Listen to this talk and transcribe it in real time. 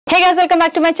Hey guys, welcome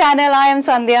back to my channel. I am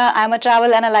Sandhya. I am a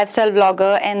travel and a lifestyle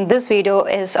vlogger, and this video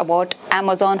is about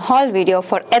Amazon haul video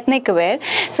for ethnic wear.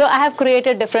 So I have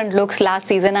created different looks last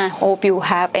season. I hope you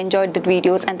have enjoyed the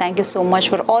videos, and thank you so much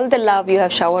for all the love you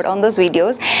have showered on those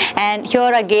videos. And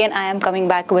here again I am coming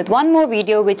back with one more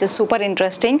video which is super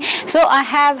interesting. So I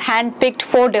have handpicked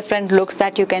 4 different looks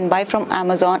that you can buy from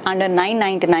Amazon under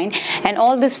 $9.99, and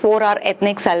all these 4 are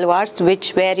ethnic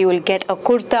salwars, where you will get a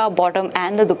kurta bottom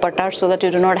and the dupatta, so that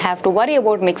you do not have to worry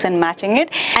about mix and matching it.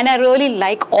 And I really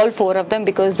like all 4 of them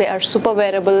because they are super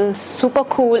wearable, super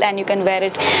cool, and you can wear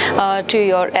it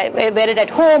wear it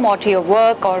at home or to your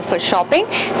work or for shopping.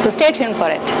 So stay tuned for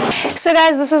it. So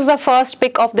guys, this is the first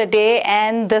pick of the day,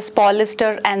 and this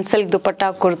polyester and silk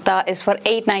dupatta kurta is for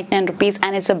 899 rupees,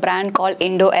 and it's a brand called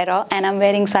INDO era, and I'm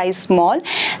wearing size small.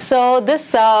 So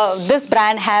this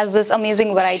brand has this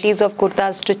amazing varieties of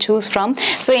kurtas to choose from.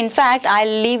 So in fact, I'll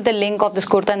leave the link of this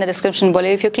kurta in the description below.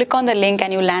 If you click on the link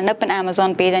and you land up an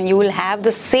Amazon page, and you will have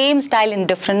the same style in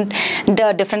different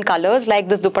colors. Like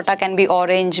this dupatta can be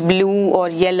orange, blue or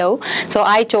yellow. So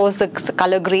I chose the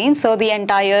color green. So the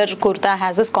entire kurta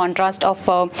has this contrast of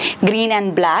green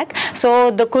and black.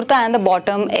 So the kurta and the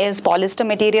bottom is polyester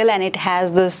material, and it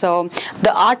has this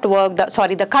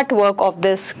the cut work of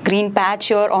this green patch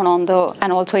here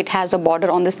and also it has a border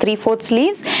on this 3/4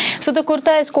 sleeves. So the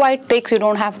kurta is quite thick, so you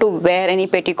don't have to wear any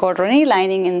petticoat or any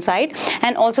lining inside.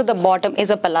 And also the bottom is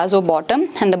a palazzo bottom,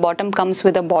 and the bottom comes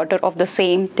with a border of the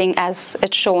same thing as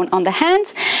it's shown on the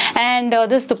hands. And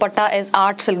this dupatta is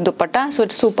art silk dupatta, so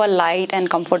it's super light and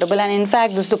comfortable. And in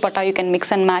fact, this dupatta you can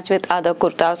mix and match with other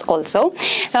kurtas also.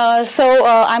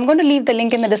 I'm going to leave the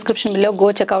link in the description below.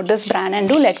 Go check out this brand and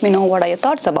do let me know what are your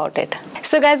thoughts about it.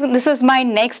 So guys, this is my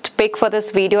next pick for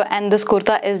this video, and this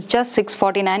kurta is just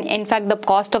 $649. In fact, the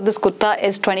cost of this kurta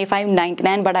is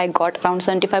 $25.99, but I got around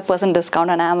 75% discount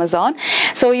on Amazon.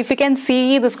 So if you can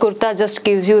see, this kurta just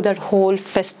gives you that whole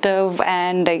festive,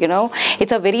 and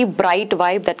it's a very bright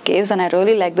vibe that gives, and I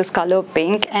really like this color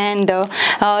pink. And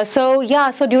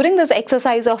so during this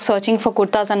exercise of searching for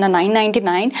kurtas under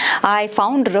 $9.99, I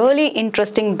found really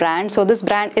interesting brand. So this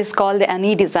brand is called the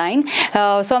ANNI design.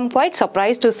 So I'm quite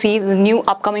surprised to see the new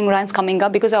upcoming brands coming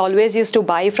up, because I always used to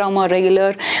buy from a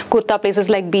regular kurta places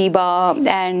like Biba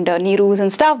and Neeru's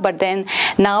and stuff. But then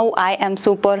now I am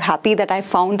super happy that I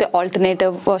found the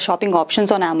alternative shopping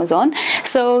options on Amazon.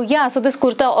 So this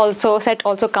kurta set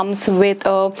also comes with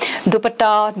a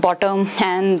dupatta bottom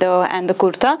and the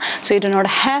kurta, so you do not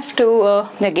have to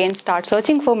again start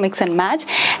searching for mix and match.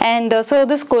 And so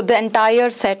the entire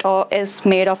set is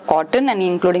made of cotton, and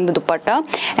including the dupatta.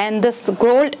 And this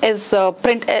gold is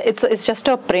print. It's just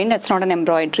a print, it's not an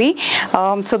embroidery.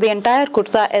 So the entire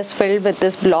kurta is filled with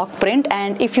this block print,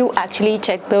 and if you actually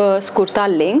check the kurta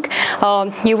link,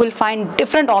 you will find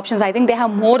different options. I think they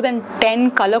have more than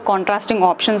 10 color contrasting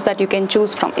options that you can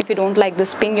choose from. If you don't like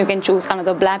this pink, you can choose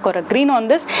another black or a green on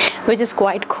this, which is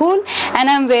quite cool. And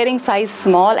I'm wearing size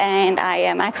small, and I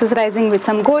am accessorizing with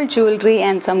some gold jewelry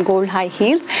and some gold high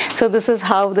heels. So this is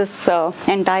how this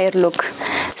entire look.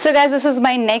 So guys, this is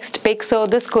my next pick. So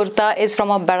this kurta is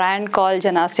from a brand called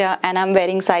Janasya, and I'm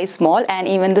wearing size small, and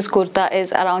even this kurta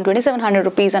is around 2,700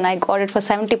 rupees, and I got it for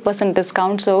 70%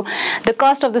 discount. So the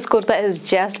cost of this kurta is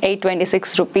just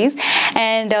 826 rupees.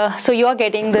 And so you are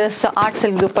getting this art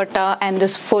silk dupatta and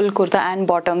this full kurta and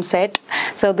bottom set.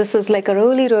 So this is like a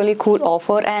really cool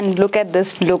offer. And look at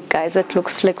this look, guys. It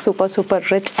looks like super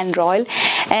rich and royal.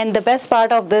 And the best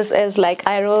part of this is, like,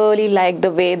 I really like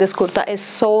the way this kurta is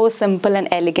so simple and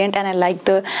elegant, and I like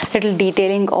the little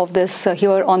detailing of this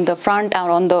here on the front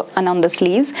and on the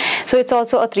sleeves. So it's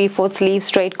also a 3/4 sleeve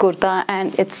straight kurta,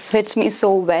 and it fits me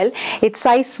so well. It's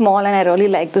size small, and I really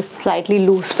like this slightly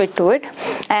loose fit to it.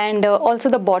 And also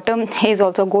the bottom is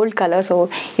also gold color, so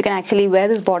you can actually wear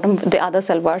this bottom with the other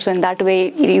salwar. So in that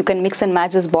way you can mix and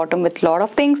match this bottom with a lot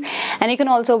of things. And you can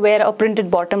also wear a printed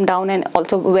bottom down and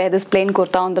also wear this plain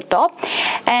kurta on the top.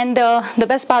 And the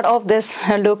best part of this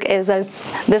look is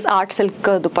this art silk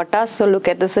dupatta. So look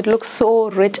at this, it looks so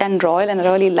rich and royal, and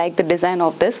I really like the design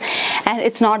of this. And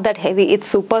it's not that heavy, it's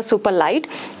super light.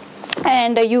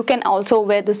 And you can also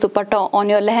wear this dupatta on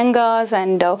your lehengas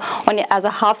and as a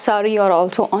half sari, or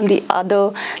also on the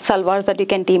other salwars that you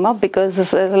can team up, because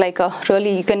this is like a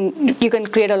really you can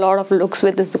create a lot of looks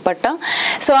with this dupatta.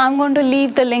 So I'm going to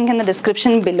leave the link in the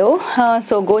description below,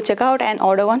 so go check out and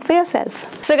order one for yourself.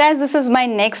 So guys, this is my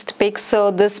next pick. So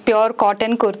this pure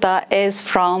cotton kurta is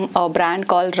from a brand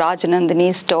called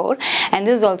Rajnandini store, and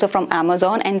this is also from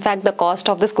Amazon. In fact, the cost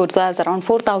of this kurta is around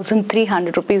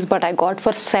 4,300 rupees, but I got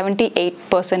for 70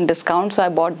 78% discount. So I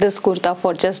bought this kurta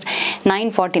for just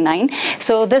 $9.49.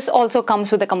 So this also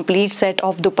comes with a complete set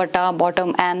of dupatta,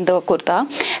 bottom and the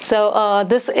kurta. So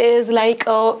this is like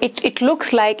it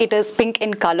looks like it is pink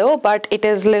in color, but it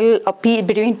is little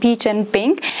between peach and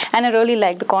pink, and I really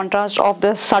like the contrast of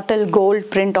the subtle gold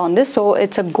print on this. So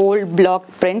it's a gold block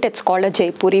print. It's called a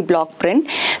Jaipuri block print.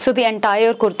 So the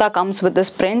entire kurta comes with this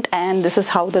print, and this is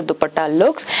how the dupatta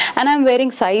looks. And I'm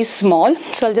wearing size small,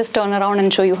 so I'll just turn around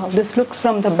and show you how this looks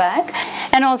from the back.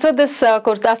 And also this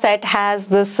kurta set has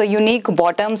this unique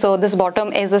bottom. So this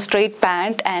bottom is a straight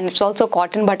pant, and it's also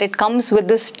cotton, but it comes with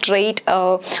this straight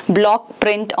block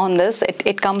print on this.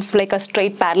 It comes like a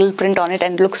straight parallel print on it,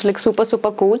 and looks like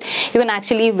super cool. You can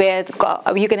actually wear,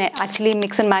 you can actually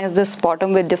mix and match this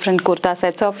bottom with different kurta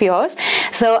sets of yours.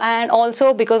 So, and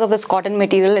also because of this cotton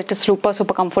material, it is super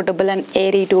comfortable and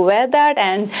airy to wear that.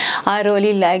 And I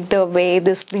really like the way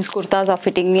these kurtas are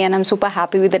fitting me, and I'm super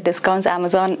happy with the discounts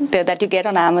that you get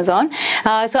on Amazon.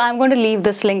 So I'm going to leave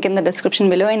this link in the description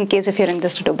below in case if you're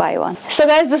interested to buy one. So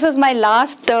guys, this is my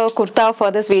last kurta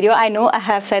for this video. I know I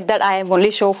have said that I have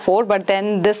only shown 4, but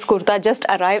then this kurta just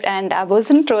arrived and I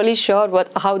wasn't really sure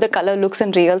how the color looks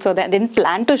in real, so I didn't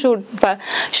plan to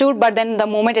shoot, but then the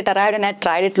moment it arrived and I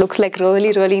tried, it looks like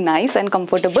really nice and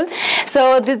comfortable.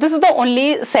 So this is the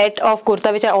only set of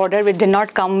kurta which I ordered which did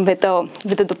not come with a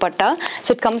dupatta.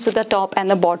 So it comes with the top and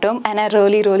the bottom, and I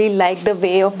really like the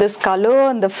way of this color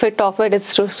and the fit of it. It's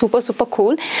super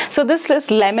cool. So this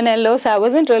is lemon yellow, so I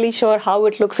wasn't really sure how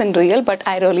it looks in real, but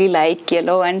I really like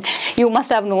yellow, and you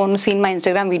must have seen my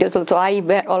Instagram videos also. I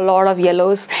wear a lot of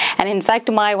yellows, and in fact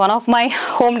one of my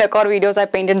home decor videos I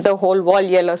painted the whole wall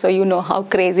yellow, so you know how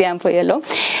crazy I am for yellow.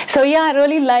 So yeah, I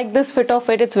really like this fit of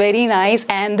it. It's very nice,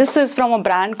 and this is from a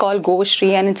brand called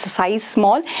GoSriKi, and it's a size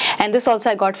small, and this also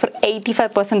I got for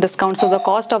 85% discount. So the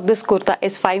cost of this kurta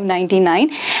is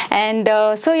 $5.99. And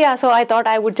so yeah, so I thought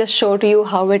I would just show to you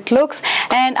how it looks.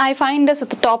 And I find this at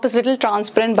the top is a little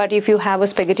transparent, but if you have a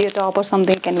spaghetti top or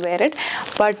something, you can wear it.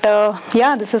 But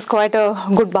yeah, this is quite a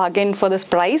good bargain for this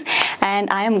price, and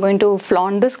I am going to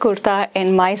flaunt this kurta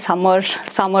in my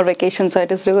summer vacation. So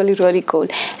it is really cool,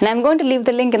 and I'm going to leave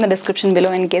the link in the description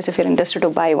below in case if you're interested to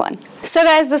buy one. So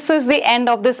guys, this is the end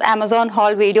of this Amazon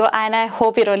haul video, and I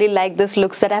hope you really like this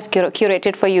looks that I've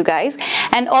curated for you guys.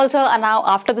 And also now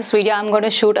after this video, I'm going to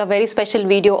shoot a very special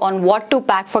video on what to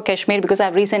pack for Kashmir, because I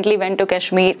recently went to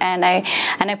Kashmir and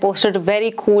I posted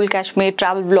very cool Kashmir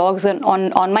travel vlogs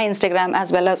on my Instagram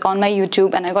as well as on my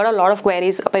YouTube, and I got a lot of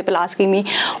queries, people asking me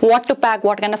what to pack,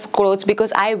 what kind of clothes,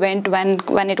 because I went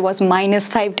when it was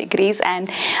 -5 degrees, and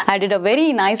I did a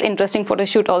very nice interesting photo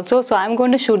shoot also. So I'm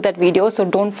going to shoot that video, so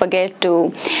don't forget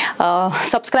to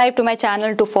subscribe to my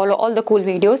channel to follow all the cool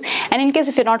videos. And in case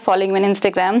if you're not following me on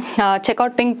Instagram, check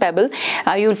out Pinkpebble.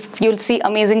 You'll see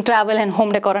amazing travel and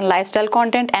home decor and lifestyle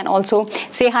content, and also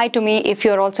say hi to me if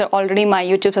you're also already my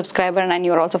YouTube subscriber and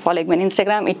you're also following me on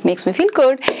Instagram. It makes me feel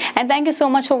good. And thank you so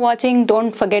much for watching.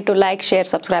 Don't forget to like, share,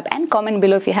 subscribe and comment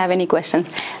below if you have any questions.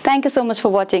 Thank you so much for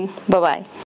watching. Bye bye.